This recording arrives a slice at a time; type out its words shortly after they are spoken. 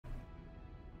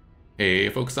Hey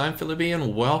folks, I'm Philippi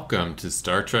and welcome to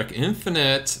Star Trek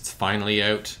Infinite. It's finally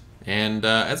out, and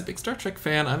as a big Star Trek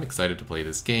fan, I'm excited to play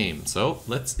this game. So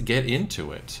let's get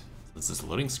into it. This is a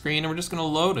loading screen, and we're just going to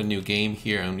load a new game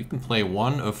here, and you can play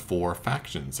one of four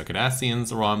factions: the Cardassians,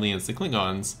 the Romulans, the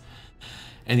Klingons,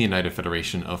 and the United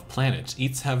Federation of Planets.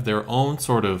 Each have their own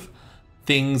sort of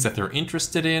things that they're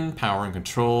interested in: power and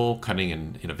control, cutting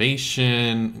and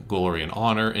innovation, glory and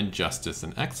honor, and justice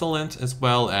and excellence, as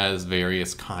well as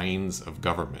various kinds of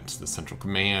government: the Central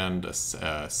Command,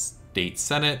 a state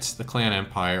senate, the clan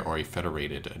empire, or a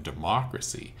federated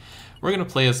democracy. We're going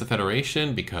to play as the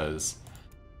Federation because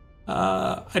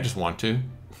I just want to.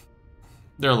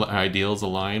 Their ideals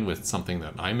align with something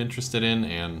that I'm interested in,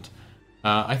 and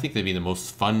I think they'd be the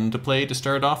most fun to play to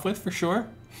start off with, for sure.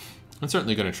 I'm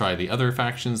certainly going to try the other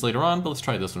factions later on, but let's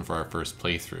try this one for our first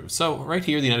playthrough. So right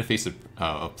here, the United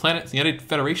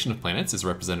Federation of Planets is a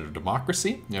representative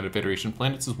democracy. The United Federation of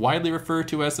Planets is widely referred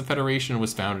to as the Federation and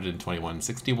was founded in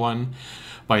 2161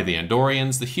 by the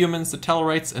Andorians, the humans, the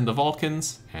Tellarites, and the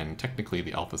Vulcans, and technically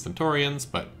the Alpha Centaurians,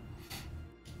 but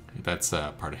that's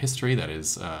part of history that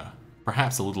is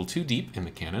perhaps a little too deep in the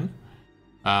canon.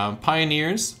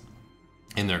 Pioneers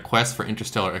in their quest for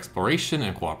interstellar exploration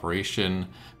and cooperation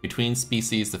between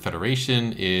species, the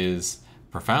Federation is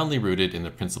profoundly rooted in the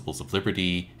principles of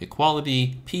liberty,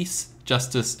 equality, peace,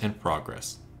 justice, and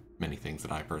progress. Many things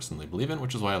that I personally believe in,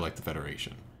 which is why I like the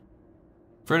Federation.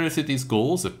 Further to these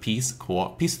goals of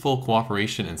peaceful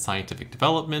cooperation and scientific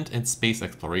development and space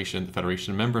exploration, the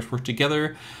Federation members work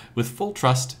together with full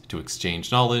trust to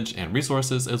exchange knowledge and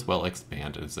resources, as well as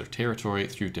expand their territory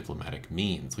through diplomatic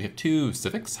means. We have two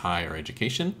civics: higher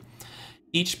education.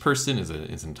 Each person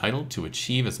is entitled to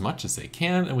achieve as much as they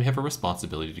can, and we have a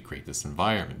responsibility to create this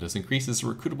environment. This increases the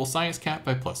recruitable science cap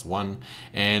by +1,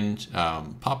 and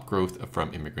pop growth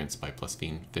from immigrants by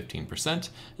 +15%,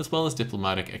 as well as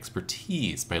diplomatic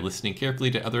expertise. By listening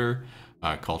carefully to other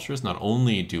cultures, not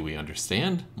only do we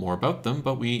understand more about them,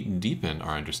 but we deepen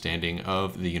our understanding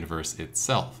of the universe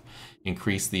itself.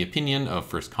 Increase the opinion of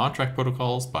first contract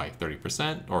protocols by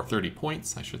 30%, or 30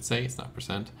 points, I should say, it's not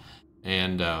percent,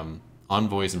 and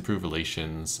envoys improve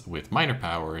relations with minor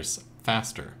powers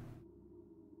faster.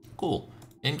 Cool.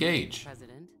 Engage.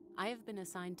 President, I have been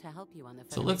assigned to help you on the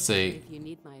So let's say if you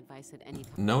need my advice at any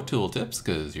time. No tooltips,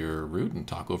 because you're rude and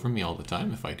talk over me all the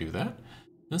time if I do that.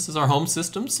 This is our home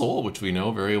system, Sol, which we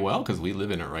know very well because we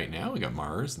live in it right now. We got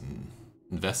Mars and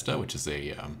Vesta, which is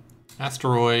a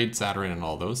asteroid, Saturn, and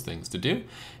all those things to do.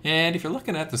 And if you're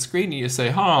looking at the screen, you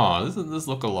say, doesn't this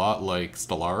look a lot like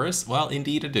Stellaris? Well,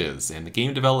 indeed it is. And the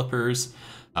game developers,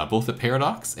 both the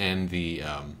Paradox and the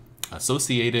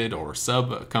associated or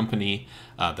sub company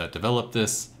that developed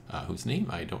this, whose name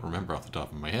I don't remember off the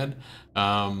top of my head,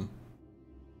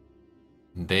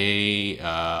 they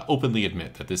openly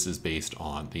admit that this is based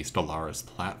on the Stellaris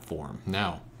platform.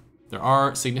 Now, there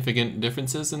are significant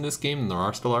differences in this game, and there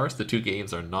are Stellaris. The two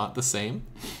games are not the same,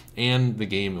 and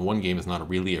one game is not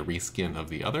really a reskin of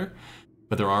the other,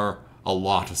 but there are a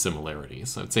lot of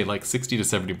similarities. I'd say like 60 to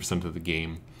 70% of the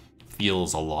game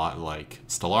feels a lot like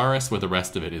Stellaris, where the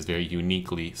rest of it is very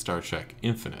uniquely Star Trek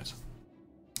Infinite.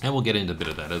 And we'll get into a bit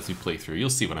of that as we play through. You'll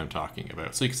see what I'm talking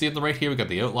about. So you can see on the right here, we've got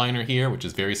the outliner here, which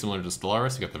is very similar to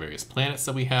Stellaris. We've got the various planets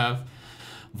that we have: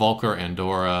 Vulcar,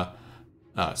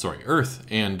 Earth,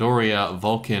 Andoria,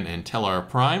 Vulcan, and Tellar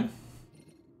Prime.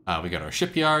 We got our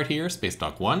shipyard here, Space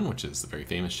Dock 1, which is the very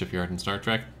famous shipyard in Star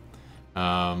Trek. We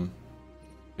got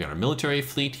our military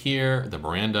fleet here, the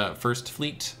Miranda First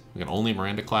Fleet. We got only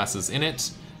Miranda classes in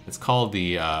it. It's called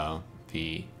the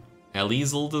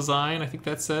Elizel design, I think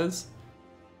that says.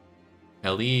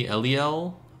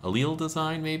 Eliel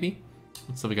design, maybe?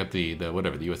 So we got the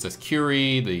USS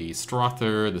Curie, the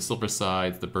Strother, the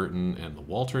Silversides, the Burton, and the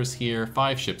Walters here.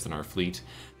 5 ships in our fleet.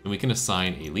 And we can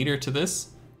assign a leader to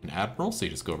this, an admiral. So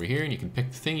you just go over here and you can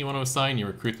pick the thing you want to assign, you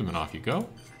recruit them, and off you go.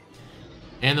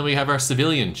 And then we have our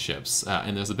civilian ships.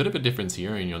 And there's a bit of a difference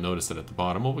here, and you'll notice it at the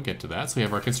bottom. Well, we'll get to that. So we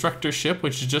have our constructor ship,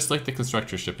 which is just like the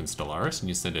constructor ship in Stellaris, and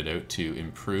you send it out to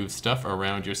improve stuff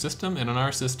around your system. And in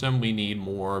our system, we need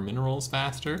more minerals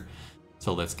faster.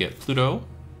 So let's get Pluto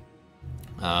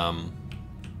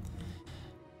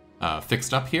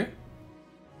fixed up here.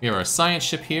 We have our science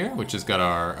ship here, which has got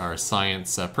our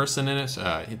science person in it.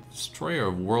 Destroyer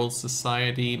of World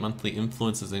Society. Monthly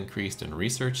influence is increased and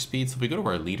research speed. So if we go to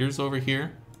our leaders over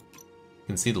here, you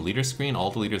can see the leader screen,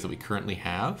 all the leaders that we currently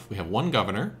have. We have one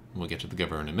governor, and we'll get to the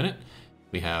governor in a minute.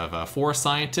 We have 4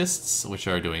 scientists, which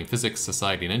are doing physics,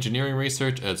 society, and engineering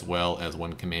research, as well as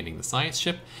one commanding the science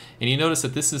ship. And you notice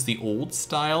that this is the old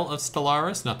style of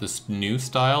Stellaris, not this new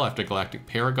style after Galactic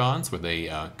Paragons, where they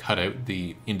cut out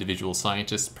the individual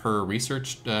scientists per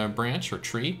research branch or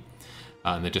tree.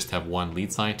 And they just have one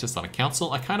lead scientist on a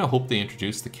council. I kind of hope they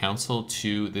introduce the council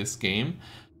to this game,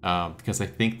 because I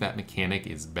think that mechanic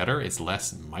is better. It's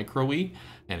less micro-y,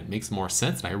 and it makes more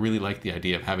sense. And I really like the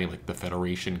idea of having like the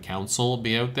Federation Council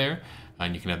be out there,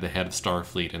 and you can have the head of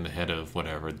Starfleet and the head of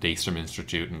whatever, Daystrom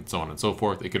Institute, and so on and so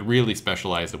forth. It could really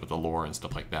specialize it with the lore and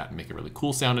stuff like that and make it really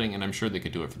cool sounding, and I'm sure they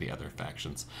could do it for the other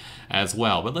factions as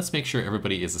well. But let's make sure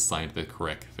everybody is assigned the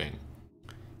correct thing.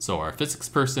 So our physics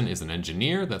person is an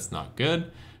engineer. That's not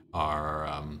good.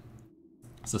 Our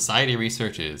society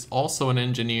research is also an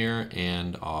engineer,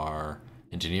 and our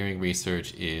engineering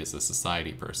research is a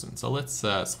society person. So let's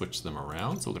switch them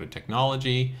around. So we'll go to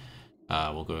technology.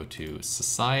 We'll go to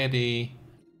society.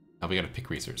 We got to pick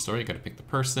research. Sorry, got to pick the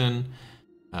person.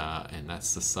 And that's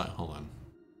society. Hold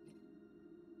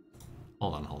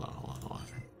on.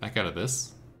 Back out of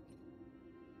this.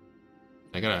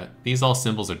 These all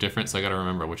symbols are different, so I gotta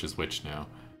remember which is which now.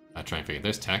 Try and figure.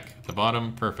 There's tech at the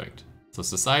bottom. Perfect. So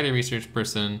society research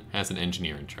person has an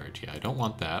engineer in charge. Yeah, I don't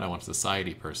want that. I want a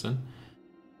society person.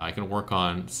 I can work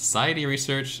on society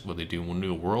research. Will they do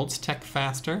new worlds tech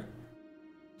faster?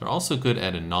 They're also good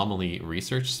at anomaly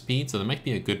research speed, so they might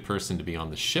be a good person to be on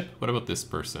the ship. What about this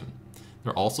person?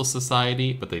 They're also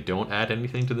society, but they don't add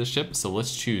anything to the ship, so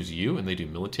let's choose you, and they do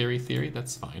military theory.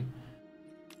 That's fine.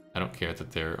 I don't care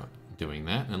that they're doing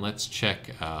that. And let's check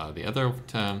the other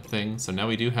thing. So now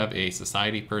we do have a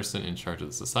society person in charge of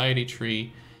the society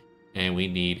tree, and we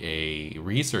need a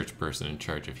research person in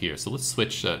charge of here. So let's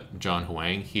switch John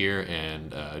Huang here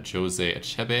and Jose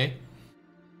Achebe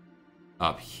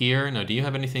up here. Now, do you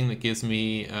have anything that gives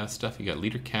me stuff? You got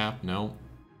leader cap? No.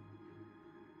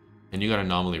 And you got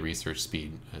anomaly research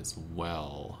speed as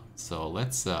well. So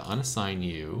let's unassign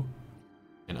you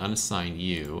and unassign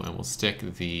you, and we'll stick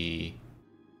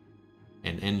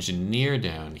an engineer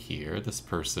down here, this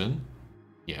person,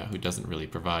 yeah, who doesn't really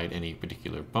provide any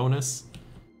particular bonus.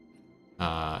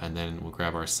 And then we'll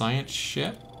grab our science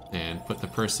ship and put the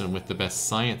person with the best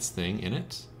science thing in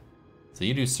it. So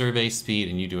you do survey speed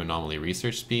and you do anomaly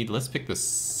research speed. Let's pick the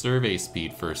survey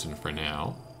speed person for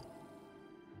now.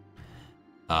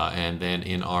 And then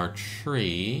in our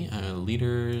tree,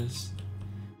 leaders,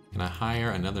 can I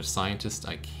hire another scientist?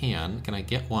 I can. Can I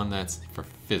get one that's for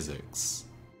physics?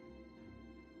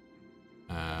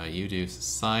 You do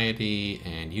society,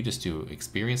 and you just do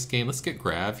experience gain. Let's get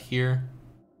Grav here.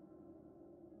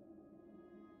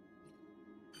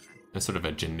 As sort of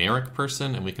a generic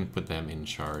person, and we can put them in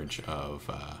charge of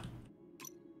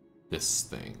this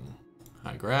thing.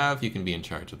 Hi, Grav, you can be in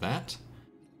charge of that.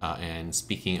 And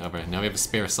speaking of, now we have a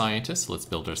spare scientist, so let's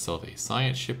build ourselves a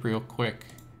science ship real quick.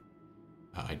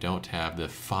 I don't have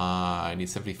the I need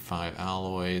 75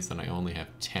 alloys, and I only have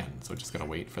 10, so I just gotta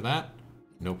wait for that.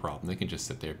 No problem, they can just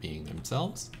sit there being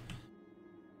themselves.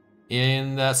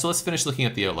 And so let's finish looking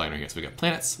at the outliner here. So we got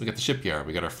planets, we got the shipyard,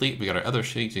 we got our fleet, we got our other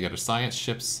ships, we got our science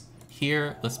ships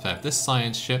here. Let's have this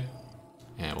science ship,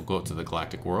 and we'll go out to the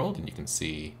galactic world, and you can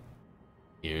see,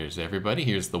 here's everybody,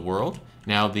 here's the world.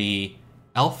 Now the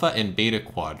Alpha and Beta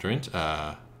Quadrant, if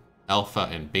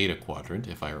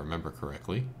I remember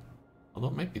correctly. Although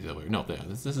it might be the other way. No,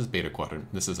 this is Beta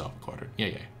Quadrant, this is Alpha Quadrant,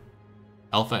 yeah.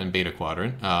 Alpha and Beta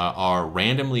Quadrant are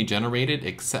randomly generated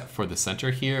except for the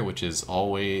center here, which is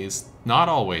not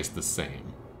always the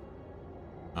same.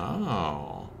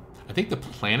 Oh. I think the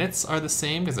planets are the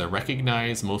same because I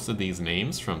recognize most of these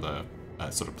names from the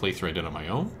sort of playthrough I did on my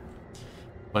own.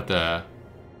 But the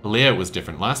layout was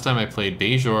different. Last time I played,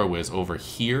 Bajor was over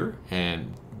here,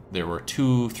 and there were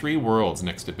 3 worlds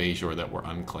next to Bajor that were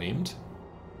unclaimed.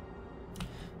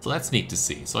 So that's neat to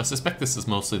see. So I suspect this is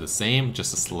mostly the same,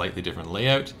 just a slightly different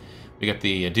layout. We got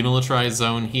the demilitarized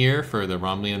zone here for the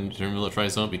Rommulan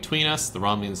demilitarized zone between us. The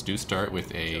Romulans do start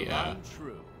with a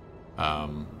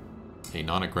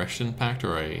non-aggression pact,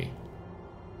 or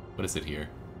what is it here?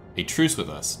 A truce with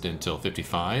us until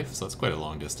 55, so that's quite a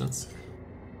long distance.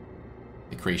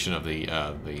 The creation of the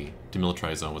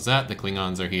demilitarized zone was that. The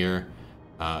Klingons are here.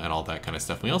 And all that kind of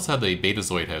stuff. We also have the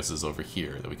Betazoid houses over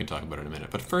here that we can talk about in a minute.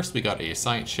 But first we got a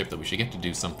science ship that we should get to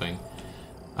do something.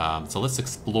 So let's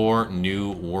explore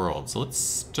new worlds. So let's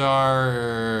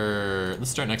start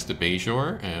next to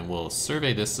Bajor, and we'll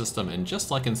survey this system. And just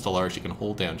like in Stellaris, you can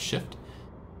hold down Shift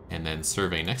and then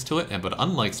survey next to it. But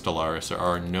unlike Stellaris, there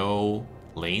are no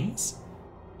lanes.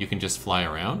 You can just fly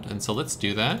around. And so let's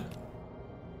do that.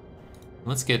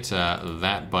 Let's get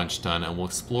that bunch done, and we'll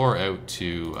explore out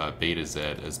to Beta Z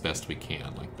as best we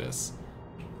can, like this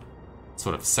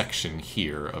sort of section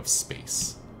here of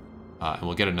space. And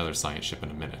we'll get another science ship in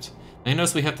a minute. Now you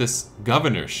notice we have this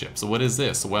governor ship. So what is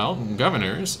this? Well,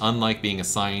 governors, unlike being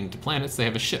assigned to planets, they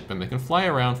have a ship, and they can fly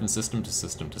around from system to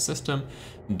system to system,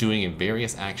 doing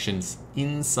various actions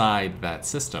inside that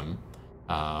system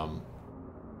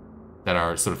that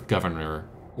are sort of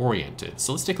governor-oriented.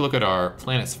 So let's take a look at our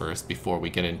planets first before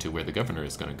we get into where the governor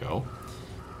is going to go.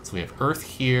 So we have Earth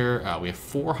here, we have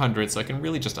 400, so I can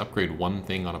really just upgrade one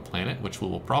thing on a planet, which we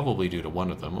will probably do to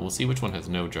one of them. We'll see which one has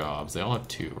no jobs. They all have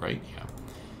 2, right? Yeah.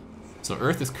 So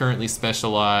Earth is currently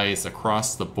specialized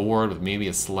across the board with maybe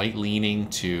a slight leaning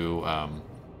to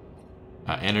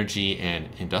energy and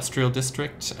industrial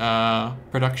district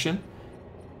production.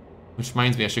 Which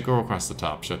reminds me, I should go across the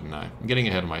top, shouldn't I? I'm getting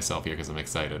ahead of myself here because I'm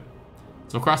excited.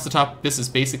 So across the top, this is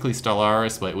basically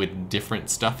Stellaris, but with different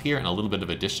stuff here and a little bit of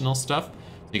additional stuff.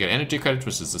 You got energy credits,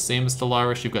 which is the same as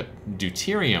Stellaris. You've got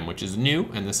deuterium, which is new,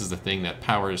 and this is the thing that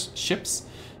powers ships.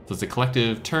 So it's a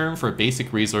collective term for a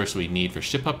basic resource we need for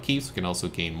ship upkeep. So we can also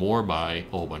gain more by a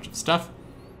whole bunch of stuff.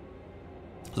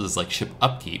 So this is like ship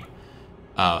upkeep.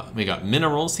 We got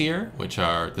minerals here, which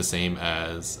are the same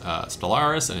as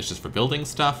Stellaris, and it's just for building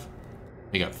stuff.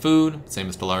 We got food, same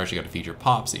as Stellaris. You got to feed your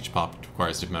pops. Each pop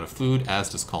requires a different amount of food, as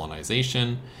does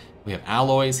colonization. We have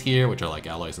alloys here, which are like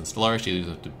alloys in Stellaris. You use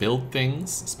them to build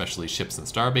things, especially ships and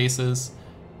star bases.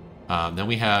 Then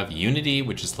we have Unity,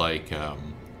 which is like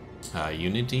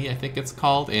Unity, I think it's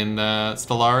called, in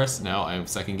Stellaris. Now I'm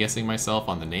second guessing myself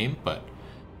on the name, but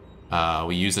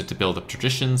we use it to build up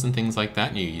traditions and things like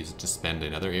that, and you use it to spend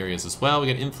in other areas as well. We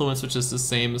get Influence, which is the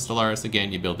same as Stellaris.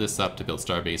 Again, you build this up to build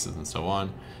star bases and so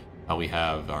on. We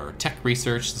have our tech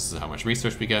research. This is how much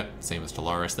research we get, same as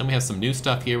Stellaris. Then we have some new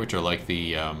stuff here, which are like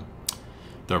the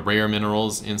rare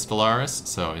minerals in Stellaris.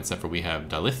 So except for we have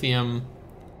dilithium,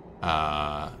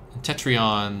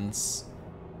 tetrions,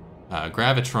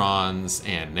 gravitrons,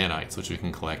 and nanites, which we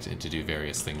can collect to do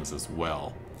various things as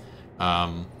well.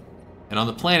 And on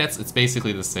the planets, it's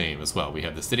basically the same as well. We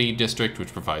have the city district,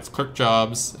 which provides clerk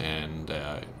jobs and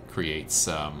creates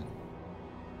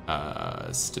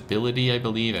stability, I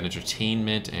believe, and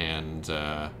entertainment and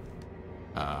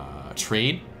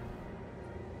trade.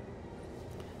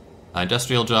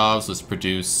 Industrial jobs was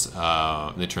produce,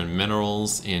 they turn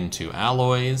minerals into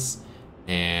alloys,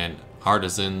 and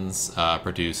artisans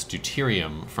produce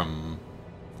deuterium from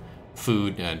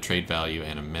food and trade value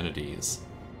and amenities.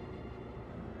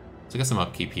 So I got some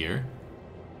upkeep here.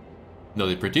 No,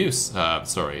 they produce,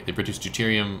 they produce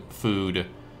deuterium, food,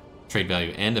 trade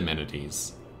value, and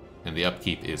amenities. And the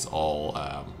upkeep is all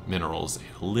minerals and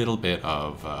a little bit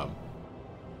of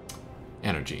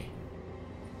energy.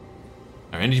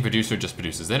 Our energy producer just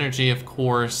produces energy, of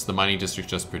course. The mining district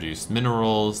just produces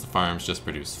minerals. The farms just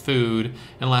produce food.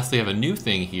 And lastly, we have a new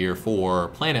thing here for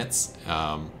planets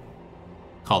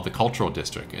called the cultural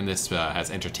district. And this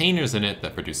has entertainers in it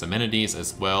that produce amenities,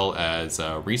 as well as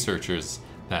researchers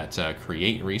that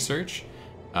create research.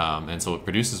 And so it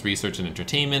produces research and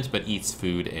entertainment, but eats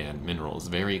food and minerals.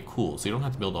 Very cool. So you don't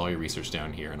have to build all your research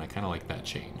down here, and I kind of like that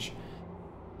change.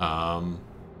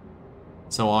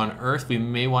 So on Earth, we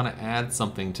may want to add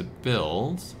something to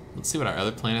build. Let's see what our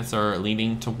other planets are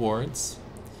leaning towards.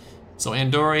 So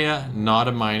Andoria, not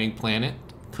a mining planet.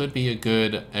 Could be a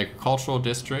good agricultural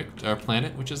district or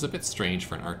planet, which is a bit strange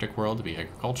for an Arctic world to be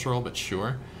agricultural, but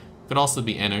sure. Could also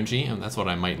be energy, and that's what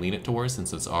I might lean it towards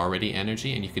since it's already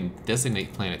energy, and you can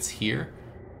designate planets here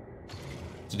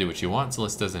to do what you want. So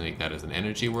let's designate that as an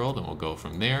energy world, and we'll go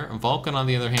from there. Vulcan, on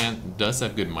the other hand, does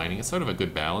have good mining. It's sort of a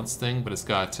good balance thing, but it's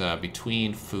got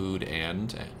between food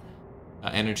and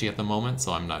energy at the moment,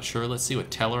 so I'm not sure. Let's see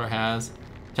what Teller has.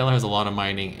 Teller has a lot of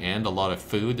mining and a lot of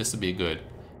food. This would be a good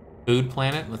food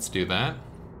planet. Let's do that.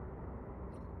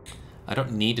 I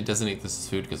don't need to designate this as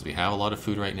food because we have a lot of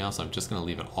food right now, so I'm just going to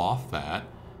leave it off that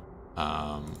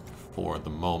for the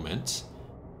moment.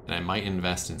 And I might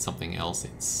invest in something else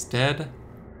instead.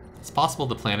 It's possible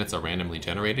the planets are randomly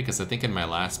generated because I think in my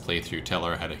last playthrough,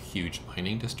 Teller had a huge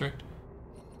mining district.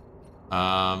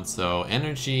 So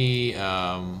energy,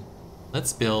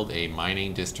 let's build a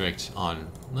mining district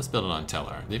on, let's build it on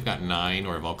Teller. They've got 9,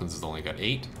 or Vulcans has only got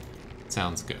 8.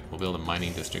 Sounds good. We'll build a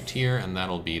mining district here, and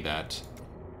that'll be that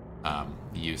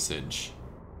usage.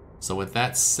 So with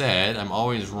that said, I'm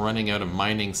always running out of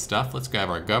mining stuff. Let's grab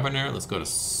our governor. Let's go to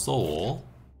Sol,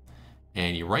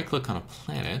 and you right click on a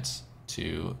planet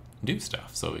to do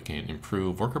stuff. So we can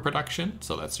improve worker production.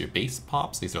 So that's your base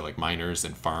pops. These are like miners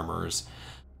and farmers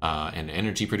and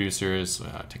energy producers,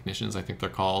 technicians I think they're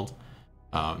called.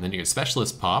 Then you get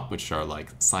specialist pop, which are like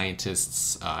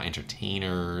scientists,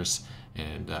 entertainers,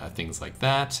 and things like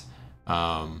that. We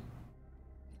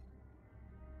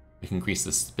can increase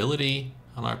the stability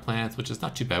on our planets, which is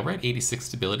not too bad. We're at 86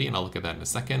 stability, and I'll look at that in a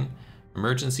second.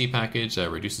 Emergency package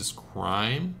reduces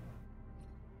crime.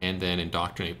 And then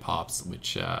indoctrinate pops,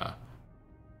 which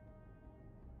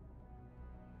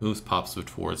moves pops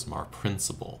towards our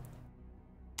principle.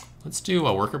 Let's do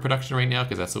a worker production right now,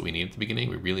 because that's what we need at the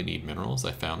beginning. We really need minerals.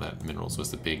 I found that minerals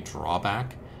was the big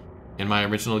drawback in my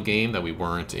original game, that we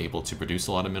weren't able to produce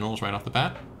a lot of minerals right off the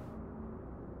bat.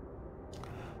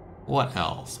 What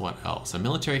else? What else? A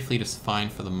military fleet is fine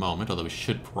for the moment, although we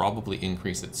should probably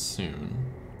increase it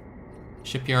soon.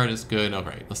 Shipyard is good. All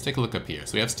right, let's take a look up here.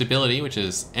 So we have stability, which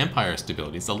is Empire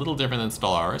stability. It's a little different than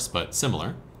Stellaris, but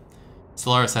similar.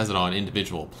 Stellaris has it on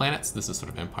individual planets. This is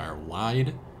sort of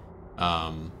Empire-wide.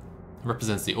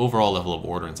 Represents the overall level of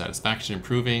order and satisfaction.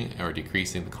 Improving or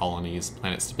decreasing the colony's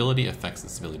planet stability affects the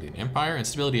stability of the Empire, and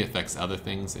stability affects other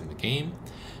things in the game.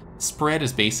 Spread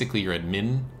is basically your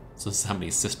admin. So this is how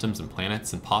many systems and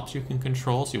planets and pops you can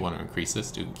control. So you want to increase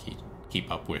this to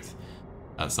keep up with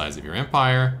the size of your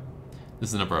empire. This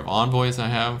is the number of envoys I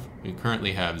have. We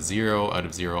currently have 0 out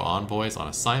of 0 envoys on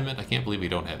assignment. I can't believe we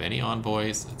don't have any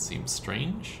envoys. It seems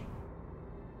strange.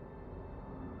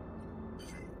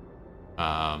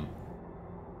 Our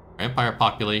empire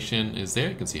population is there.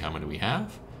 You can see how many we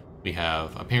have. We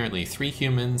have apparently 3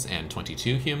 humans and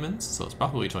 22 humans, so it's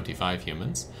probably 25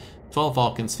 humans. 12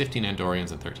 Vulcans, 15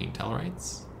 Andorians, and 13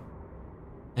 Tellarites.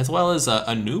 As well as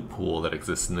a new pool that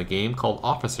exists in the game called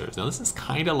officers. Now this is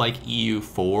kind of like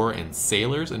EU4 and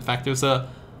sailors. In fact, there's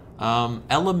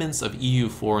elements of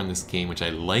EU4 in this game which I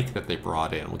like that they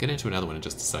brought in. We'll get into another one in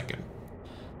just a second.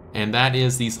 And that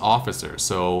is these officers.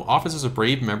 So officers are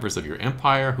brave members of your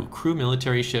empire who crew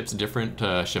military ships, different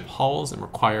ship hulls, and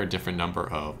require a different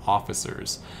number of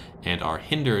officers, and are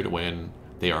hindered when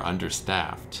they are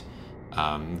understaffed.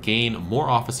 Gain more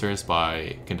officers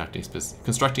by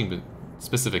constructing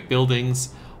specific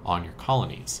buildings on your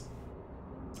colonies.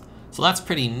 So that's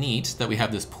pretty neat that we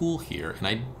have this pool here,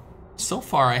 and so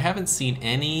far I haven't seen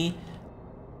any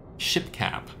ship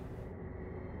cap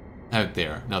out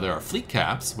there. Now there are fleet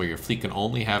caps where your fleet can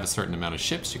only have a certain amount of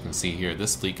ships. You can see here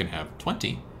this fleet can have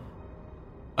 20.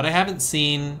 But I haven't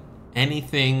seen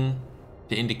anything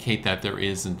to indicate that there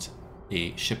isn't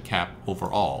a ship cap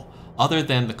overall, other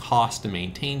than the cost to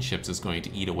maintain ships is going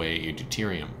to eat away your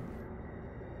deuterium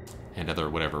and other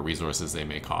whatever resources they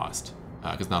may cost,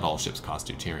 because not all ships cost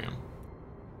deuterium.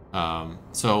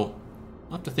 So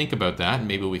we'll have to think about that, and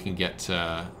maybe we can get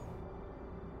a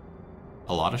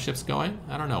lot of ships going.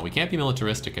 I don't know. We can't be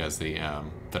militaristic as the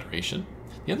Federation.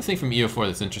 The other thing from EU4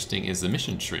 that's interesting is the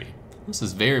mission tree. This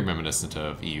is very reminiscent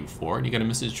of EU4, and you get a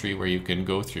mission tree where you can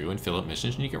go through and fill up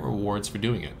missions, and you get rewards for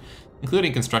doing it,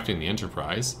 including constructing the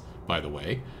Enterprise, by the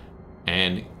way,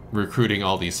 and recruiting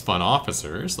all these fun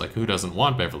officers. Like, who doesn't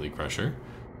want Beverly Crusher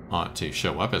to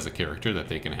show up as a character that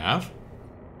they can have?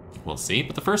 We'll see.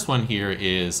 But the first one here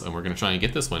is, and we're going to try and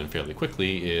get this one in fairly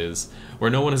quickly, is Where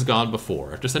No One Has Gone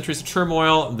Before. After centuries of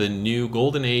turmoil, the new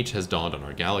golden age has dawned on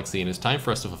our galaxy, and it's time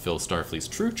for us to fulfill Starfleet's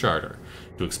true charter,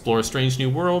 to explore strange new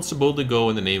worlds, to boldly go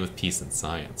in the name of peace and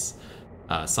science.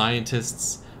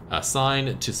 Scientists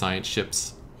assigned to science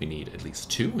ships. We need at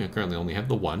least 2. We currently only have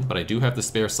the 1, but I do have the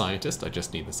spare scientist. I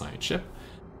just need the science ship.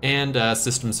 And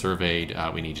system surveyed,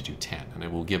 we need to do 10. And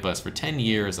it will give us, for 10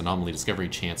 years, anomaly discovery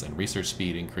chance and research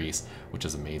speed increase, which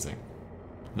is amazing.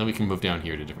 And then we can move down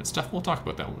here to different stuff. We'll talk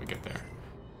about that when we get there.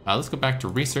 Let's go back to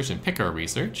research and pick our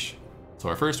research. So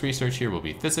our first research here will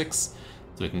be physics.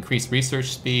 So we can increase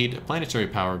research speed, planetary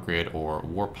power grid, or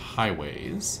warp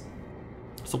highways.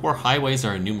 So warp highways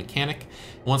are a new mechanic.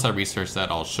 Once I research that,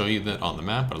 I'll show you that on the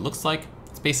map, what it looks like.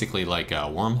 It's basically like a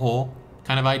wormhole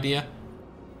kind of idea.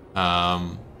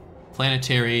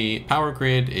 Planetary power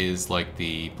grid is like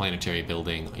the planetary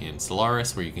building in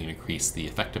Stellaris, where you can increase the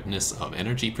effectiveness of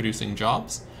energy producing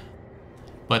jobs.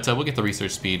 But we'll get the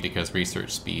research speed, because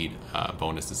research speed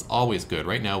bonus is always good.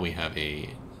 Right now we have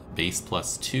a base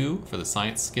 +2 for the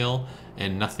science skill,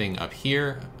 and nothing up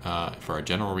here for our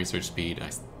general research speed.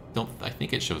 I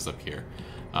think it shows up here.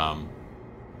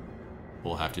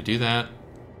 We'll have to do that.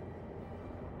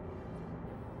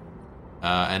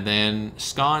 And then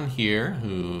Skan here,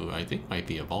 who I think might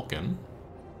be a Vulcan.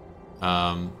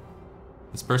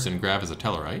 This person, Grav, is a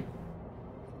Tellarite.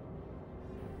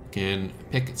 Can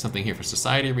pick something here for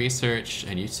society research,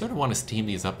 and you sort of want to steam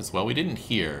these up as well. We didn't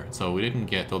here, so we didn't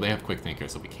get, though they have quick thinker,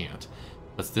 so we can't.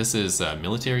 But this is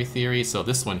military theory, so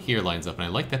this one here lines up, and I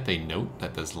like that they note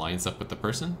that this lines up with the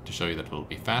person to show you that it'll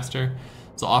be faster.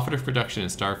 So operative production in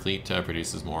Starfleet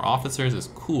produces more officers is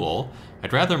cool.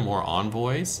 I'd rather more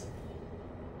envoys.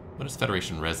 What is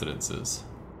Federation residences?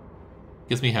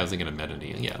 Gives me housing and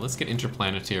amenity. Yeah, let's get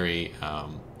interplanetary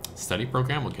study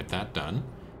program. We'll get that done.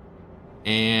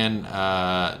 And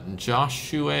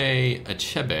Joshua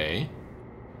Achebe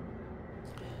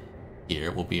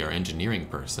here will be our engineering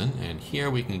person. And here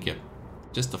we can get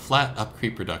just a flat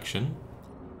upcreep production.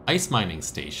 Ice mining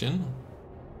station.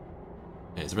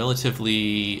 Is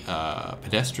relatively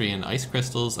pedestrian ice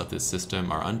crystals of this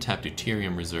system are untapped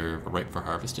deuterium reserve ripe for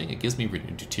harvesting. It gives me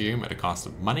deuterium at a cost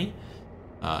of money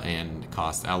and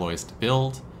cost alloys to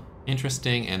build.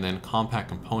 Interesting. And then compact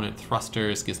component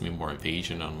thrusters gives me more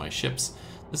evasion on my ships.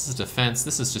 This is defense.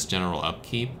 This is just general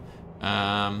upkeep.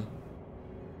 Let's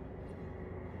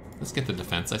get the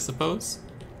defense, I suppose,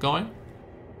 going.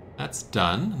 That's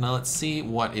done. Now let's see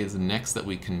what is next that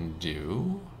we can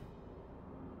do.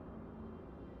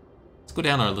 Let's go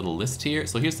down our little list here.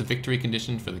 So here's the victory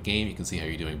condition for the game. You can see how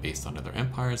you're doing based on other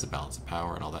empires, the balance of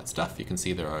power, and all that stuff. You can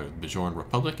see there are Bajoran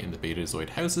Republic and the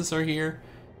Betazoid houses are here.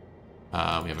 We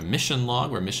have a mission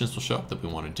log where missions will show up that we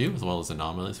want to do, as well as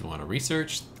anomalies we want to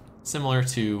research. Similar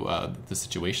to the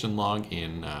situation log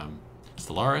in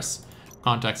Stellaris.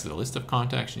 Contacts is a list of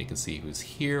contacts, and you can see who's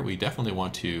here. We definitely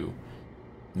want to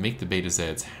make the Beta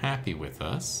Zeds happy with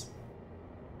us.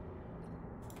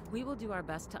 We will do our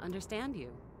best to understand you.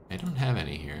 I don't have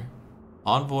any here.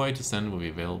 Envoy to send will be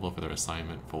available for their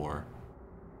assignment for...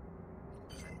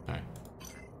 Okay.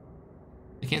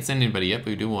 I can't send anybody yet,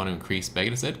 but we do want to increase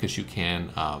Beta Z because you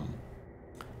can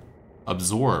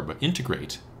absorb,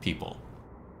 integrate people,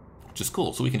 which is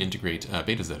cool. So we can integrate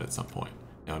Beta Z at some point.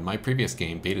 Now in my previous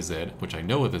game, Beta Z, which I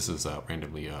know this is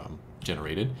randomly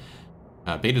generated,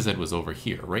 Beta Z was over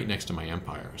here, right next to my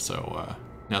empire. So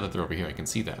now that they're over here, I can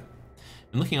see that.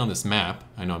 And looking on this map,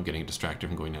 I know I'm getting distracted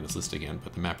from going down this list again,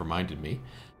 but the map reminded me.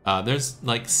 There's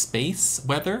like space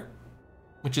weather,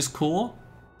 which is cool.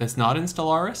 That's not in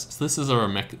Stellaris. So this is our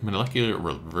molecular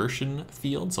reversion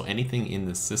field. So anything in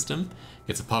this system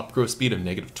gets a pop growth speed of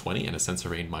 -20 and a sensor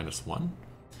range -1.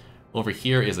 Over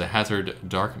here is a hazard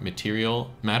dark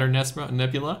material matter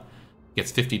nebula.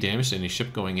 Gets 50 damage to any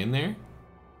ship going in there.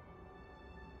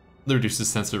 That reduces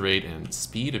sensor rate and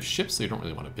speed of ships, so you don't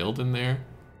really want to build in there.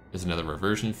 There's another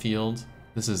reversion field.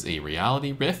 This is a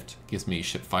reality rift. Gives me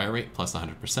ship fire rate plus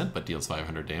 100%, but deals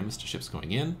 500 damage to ships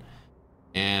going in.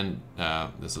 And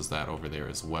this is that over there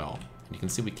as well. And you can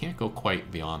see we can't go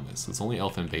quite beyond this. It's only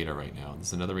Alpha and Beta right now.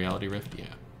 There's another reality rift,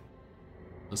 yeah.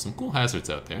 There's some cool hazards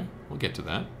out there. We'll get to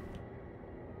that.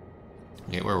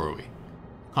 Okay, where were we?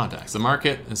 Contacts. The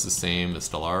market is the same as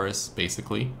Stellaris,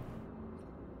 basically.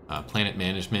 Planet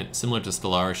management, similar to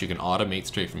Stellaris, you can automate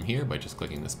straight from here by just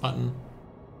clicking this button.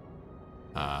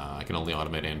 I can only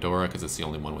automate Andorra because it's the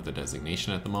only one with a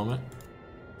designation at the moment.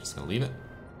 Just gonna leave it.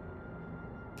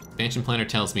 Expansion planner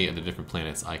tells me of the different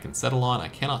planets I can settle on. I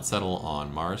cannot settle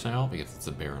on Mars now because it's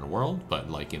a barren world, but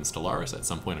like in Stellaris, at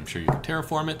some point I'm sure you can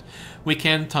terraform it. We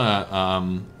can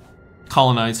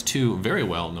colonize two very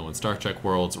well-known Star Trek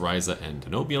worlds, Risa and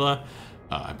Denobula.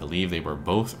 I believe they were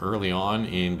both early on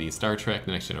in the Star Trek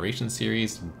The Next Generation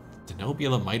series.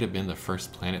 Denobula might have been the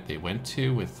first planet they went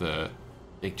to with the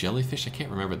big jellyfish. I can't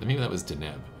remember. Maybe that was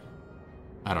Deneb.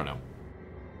 I don't know.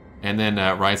 And then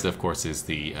Risa, of course, is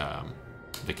the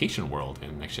vacation world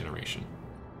in Next Generation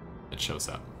that shows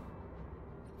up.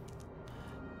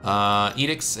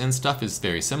 Edicts and stuff is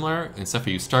very similar, except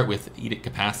for you start with edict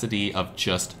capacity of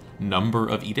just number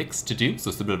of edicts to do.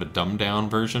 So it's a bit of a dumbed down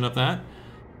version of that,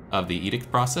 of the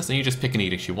edict process. And you just pick an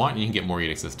edict you want, and you can get more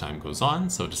edicts as time goes on.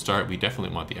 So to start, we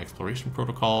definitely want the exploration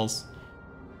protocols,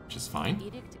 which is fine.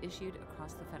 Edict issued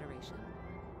across the Federation.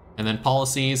 And then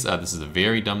policies, this is a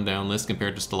very dumbed down list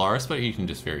compared to Stellaris, but you can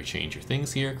just very change your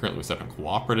things here. Currently we're set on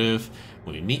cooperative.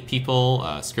 When we meet people,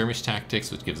 skirmish tactics,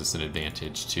 which gives us an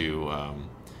advantage to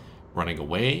running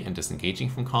away and disengaging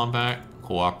from combat.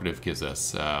 Cooperative gives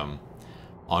us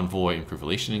envoy and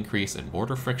relation increase and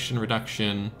border friction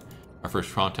reduction. Our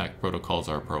first contact protocols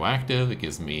are proactive. It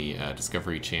gives me a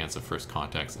discovery chance of first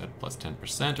contacts at plus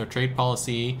 10%. Our trade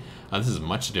policy, this is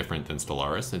much different than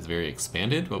Stellaris. It's very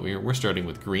expanded, but we're starting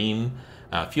with green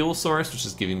fuel source, which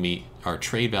is giving me, our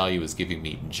trade value is giving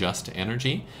me just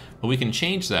energy. But we can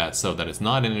change that so that it's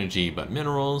not energy but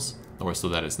minerals, or so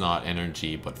that it's not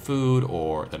energy but food,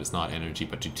 or that it's not energy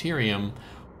but deuterium,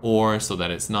 or so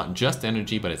that it's not just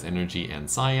energy but it's energy and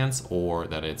science, or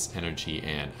that it's energy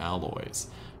and alloys.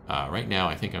 Right now,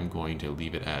 I think I'm going to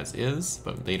leave it as is,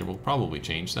 but later we'll probably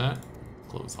change that.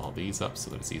 Close all these up so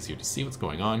that it's easier to see what's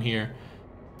going on here.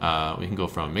 We can go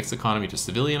from mixed economy to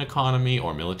civilian economy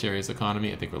or military's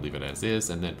economy. I think we'll leave it as is.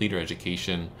 And then leader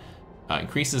education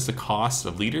increases the cost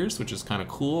of leaders, which is kind of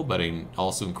cool, but it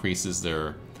also increases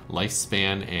their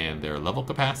lifespan and their level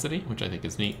capacity, which I think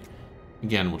is neat.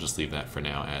 Again, we'll just leave that for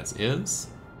now as is.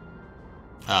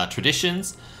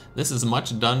 Traditions. This is a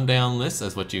much done down list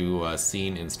as what you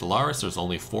seen in Stellaris. There's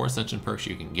only 4 ascension perks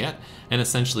you can get, and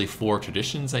essentially 4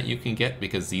 traditions that you can get,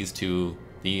 because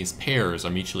these pairs are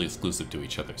mutually exclusive to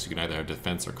each other. So you can either have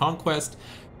defense or conquest,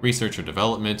 research or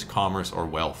development, commerce or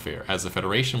welfare. As a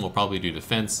Federation, we'll probably do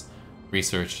defense,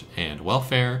 research, and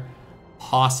welfare.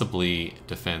 Possibly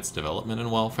defense, development,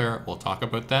 and welfare. We'll talk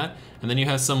about that. And then you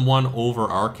have one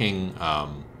overarching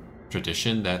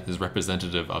tradition that is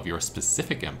representative of your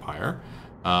specific empire,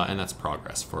 and that's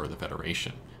progress for the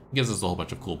Federation. It gives us a whole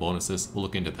bunch of cool bonuses. We'll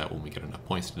look into that when we get enough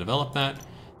points to develop that.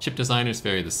 Ship designers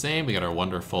vary the same. We got our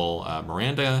wonderful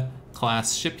Miranda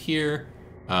class ship here,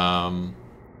 and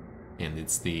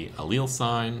it's the allele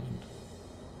sign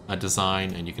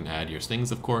design, and you can add your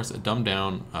things, of course. Dumbed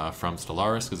down from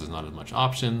Stellaris because there's not as much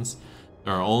options.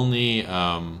 There are only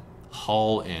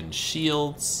hull and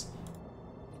shields,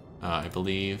 I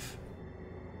believe.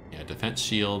 Yeah, defense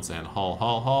shields and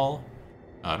hull.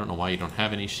 I don't know why you don't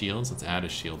have any shields. Let's add a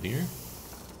shield here.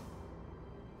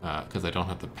 Because I don't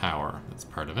have the power. That's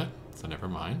part of it. So never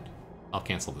mind. I'll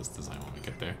cancel this design when we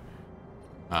get there.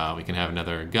 We can have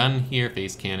another gun here.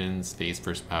 Phase cannons, phase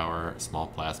burst power, small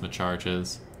plasma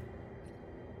charges.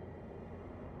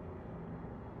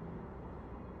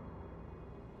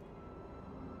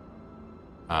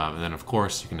 And then, of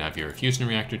course, you can have your fusion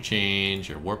reactor change,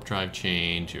 your warp drive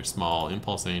change, your small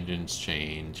impulse engines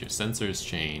change, your sensors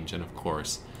change, and, of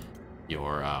course,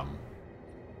 your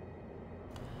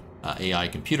AI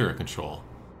computer control.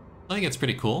 I think it's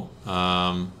pretty cool.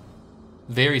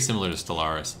 Very similar to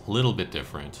Stellaris, a little bit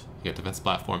different. You get defense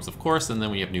platforms, of course, and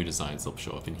then we have new designs. They'll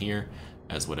show up in here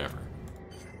as whatever.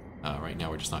 Right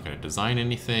now, we're just not going to design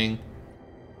anything.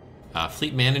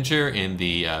 Fleet Manager in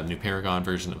the new Paragon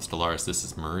version of Stellaris, this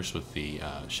is merged with the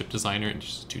Ship Designer into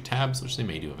just 2 tabs, which they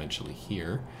may do eventually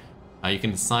here. You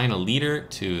can assign a leader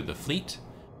to the fleet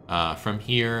from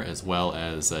here, as well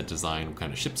as design what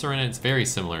kind of ships are in it. It's very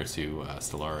similar to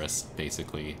Stellaris,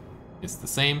 basically. It's the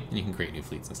same, and you can create new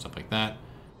fleets and stuff like that.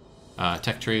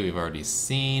 Tech tree we've already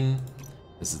seen.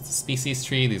 This is the species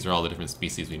tree. These are all the different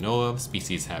species we know of.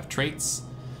 Species have traits.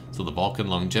 So the Vulcan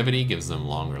longevity gives them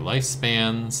longer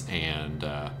lifespans and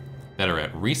better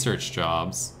at research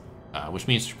jobs, which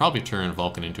means you should probably turn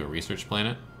Vulcan into a research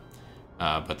planet.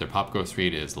 But their pop growth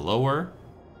rate is lower.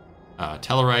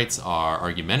 Tellarites are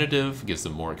argumentative, gives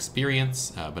them more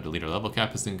experience, but the leader level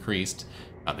cap is increased.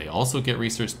 They also get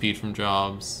research speed from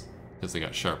jobs because they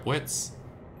got sharp wits.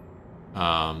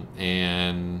 But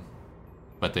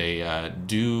they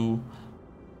do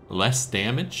less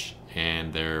damage,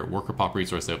 and their worker pop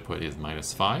resource output is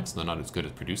 -5, so they're not as good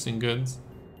at producing goods.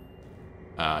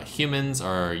 Humans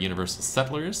are universal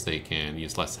settlers. They can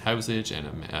use less housing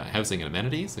and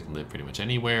amenities. They can live pretty much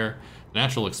anywhere.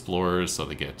 Natural explorers, so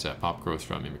they get pop growth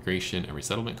from immigration, and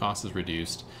resettlement cost is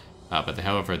reduced.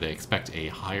 However, they expect a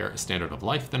higher standard of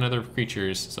life than other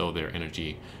creatures, so their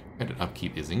energy credit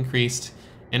upkeep is increased.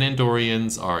 And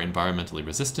Andorians are environmentally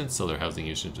resistant, so their housing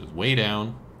usage is way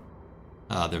down.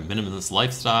 They're minimalist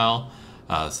lifestyle,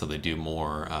 so they do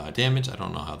more damage. I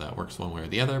don't know how that works one way or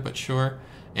the other, but sure.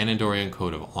 And Andorian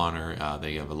Code of Honor,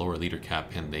 they have a lower leader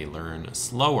cap and they learn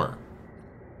slower.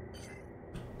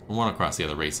 We'll run across the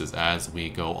other races as we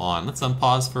go on. Let's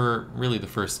unpause for really the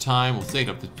first time. We'll take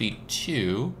up to Fleet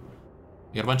 2.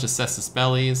 We got a bunch of Cestus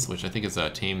Bellies, which I think is a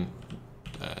tame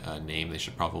name they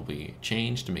should probably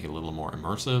change to make it a little more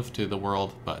immersive to the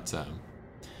world, but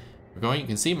we're going. You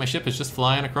can see my ship is just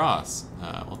flying across.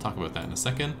 We'll talk about that in a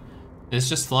second. It's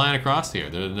just flying across here.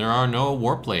 There are no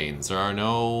warp lanes. There are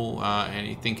no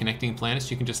anything connecting planets.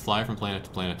 You can just fly from planet to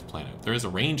planet to planet. There is a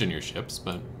range on your ships,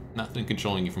 but nothing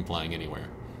controlling you from flying anywhere.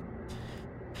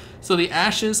 So the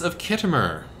Ashes of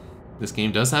Kittimer. This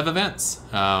game does have events.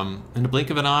 In the blink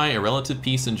of an eye, a relative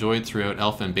peace enjoyed throughout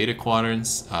Alpha and Beta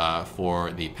quadrants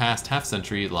for the past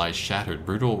half-century lies shattered.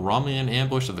 Brutal Romulan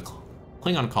ambush of the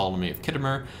Klingon colony of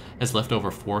Kittimer has left over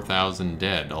 4,000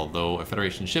 dead, although a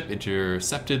Federation ship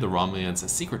intercepted the Romulans'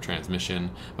 secret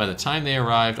transmission. By the time they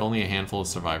arrived, only a handful of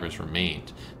survivors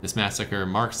remained. This massacre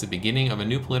marks the beginning of a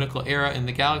new political era in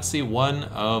the galaxy, one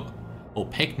of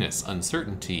opaqueness,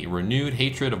 uncertainty, renewed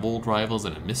hatred of old rivals,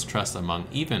 and a mistrust among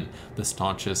even the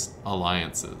staunchest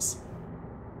alliances.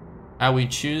 How we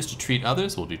choose to treat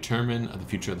others will determine the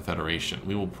future of the Federation.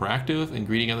 We will be proactive in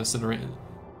greeting other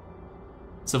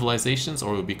civilizations,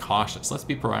 or we'll be cautious. Let's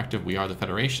be proactive. We are the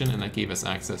Federation, and that gave us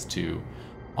access to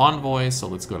envoys. So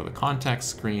let's go to the contact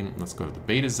screen. Let's go to the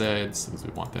Beta Zeds because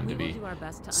we want them to be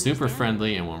super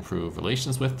friendly, and we'll improve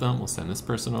relations with them. We'll send this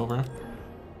person over.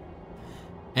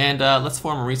 And let's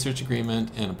form a research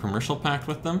agreement and a commercial pact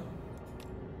with them.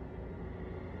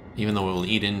 Even though it will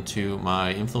eat into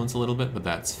my influence a little bit, but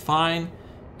that's fine.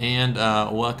 And,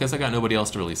 well, because I got nobody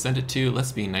else to really send it to,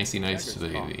 let's be nicey nice to the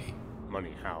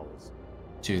money howls.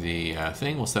 To the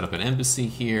thing. We'll set up an embassy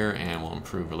here, and we'll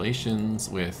improve relations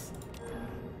with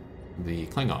the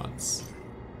Klingons.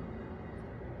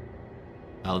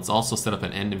 Let's also set up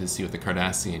an embassy with the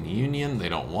Cardassian Union. They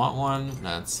don't want one.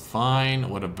 That's fine.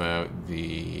 What about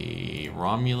the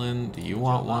Romulan? Do you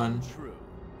want one?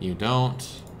 You don't.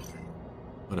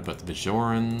 What about the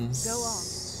Bajorans? Go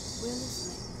on.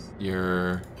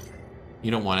 We're listening.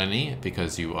 You don't want any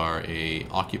because you are a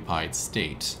occupied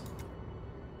state.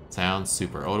 Sounds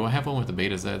super. Oh, do I have one with the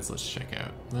Beta Zeds? Let's check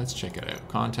out. Let's check it out.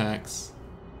 Contacts.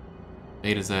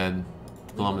 Beta Z.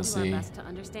 Diplomacy. We will do our best to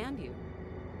understand you.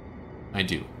 I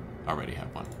do already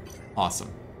have one.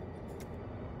 Awesome.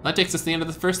 That takes us to the end of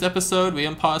the first episode. We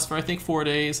unpaused for, I think, 4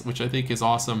 days, which I think is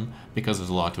awesome because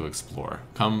there's a lot to explore.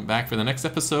 Come back for the next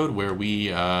episode where we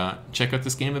check out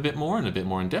this game a bit more and a bit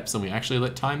more in depth, and we actually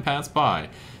let time pass by.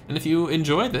 And if you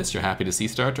enjoyed this, you're happy to see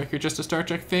Star Trek, you're just a Star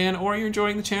Trek fan, or you're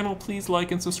enjoying the channel, please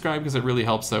like and subscribe because it really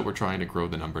helps out. We're trying to grow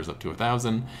the numbers up to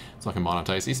 1,000 so I can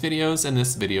monetize these videos, and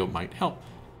this video might help.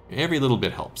 Every little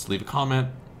bit helps. Leave a comment,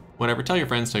 whatever. Tell your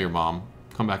friends, tell your mom.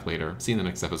 Come back later. See you in the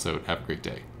next episode. Have a great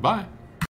day. Bye.